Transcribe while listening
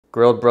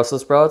Grilled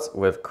Brussels sprouts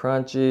with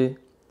crunchy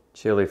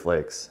chili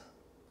flakes.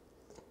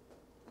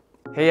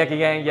 Hey Yaki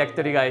Gang,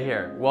 Yakitori guy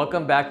here.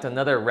 Welcome back to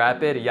another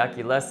Rapid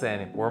Yaki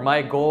Lesson where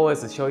my goal is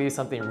to show you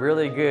something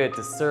really good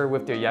to serve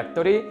with your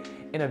yakitori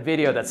in a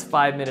video that's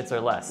 5 minutes or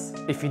less.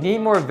 If you need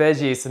more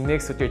veggies to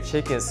mix with your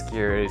chicken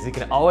skewers, you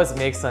can always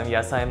make some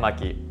yasai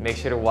maki. Make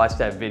sure to watch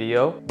that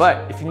video.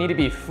 But if you need to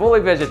be fully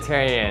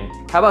vegetarian,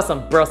 how about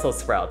some Brussels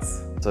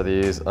sprouts? So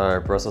these are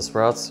Brussels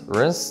sprouts,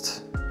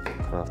 rinsed.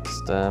 Cut off the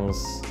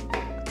stems,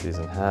 cut these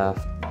in half.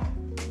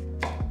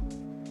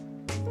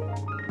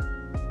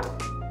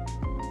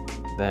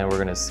 Then we're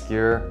gonna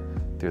skewer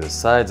through the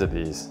sides of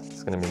these.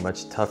 It's gonna be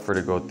much tougher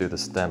to go through the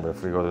stem, but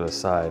if we go to the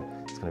side,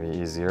 it's gonna be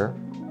easier.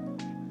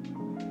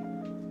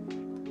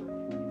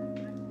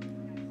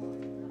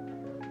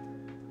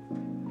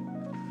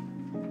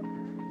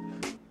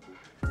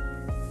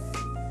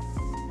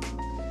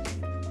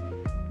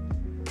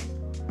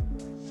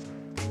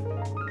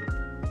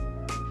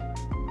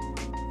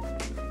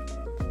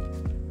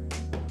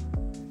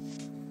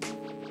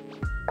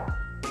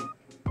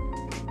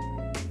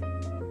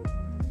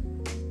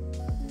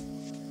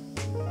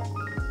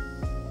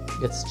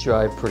 Gets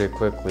dry pretty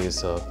quickly,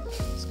 so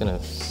it's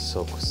gonna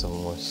soak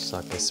some more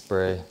sake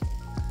spray,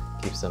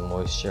 keep some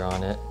moisture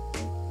on it.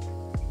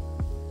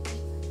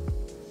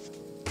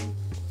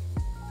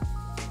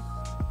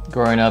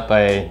 Growing up,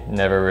 I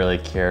never really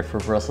cared for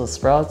Brussels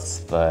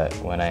sprouts, but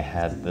when I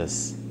had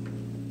this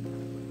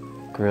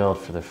grilled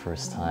for the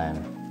first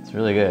time, it's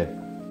really good.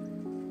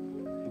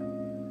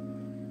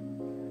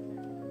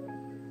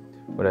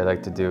 What I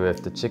like to do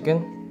with the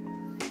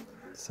chicken,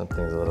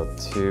 something's a little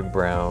too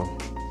brown,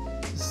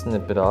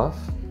 snip it off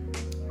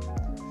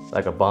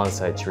like a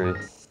bonsai tree.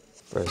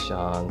 Brush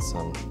on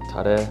some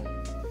tare.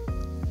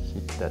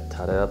 Heat that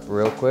tare up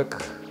real quick.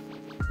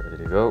 Ready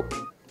to go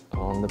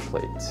on the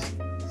plate.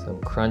 Some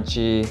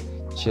crunchy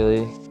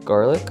chili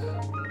garlic.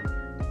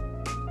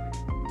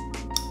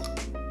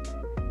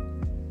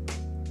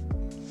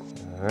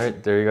 All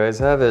right, there you guys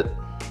have it.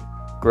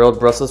 Grilled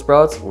Brussels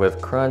sprouts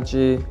with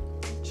crunchy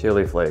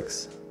chili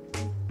flakes.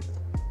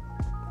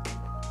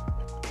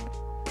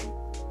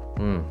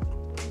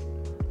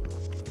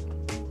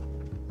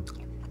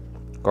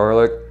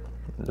 Garlic,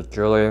 the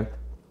chili,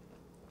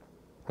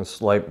 a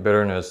slight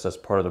bitterness that's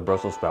part of the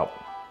Brussels sprout.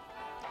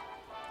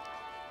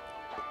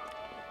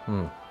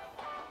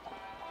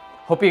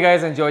 Hope you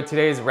guys enjoyed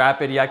today's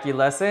Rapid Yaki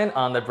lesson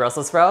on the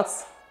Brussels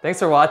sprouts. Thanks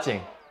for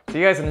watching. See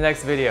you guys in the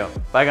next video.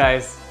 Bye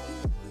guys.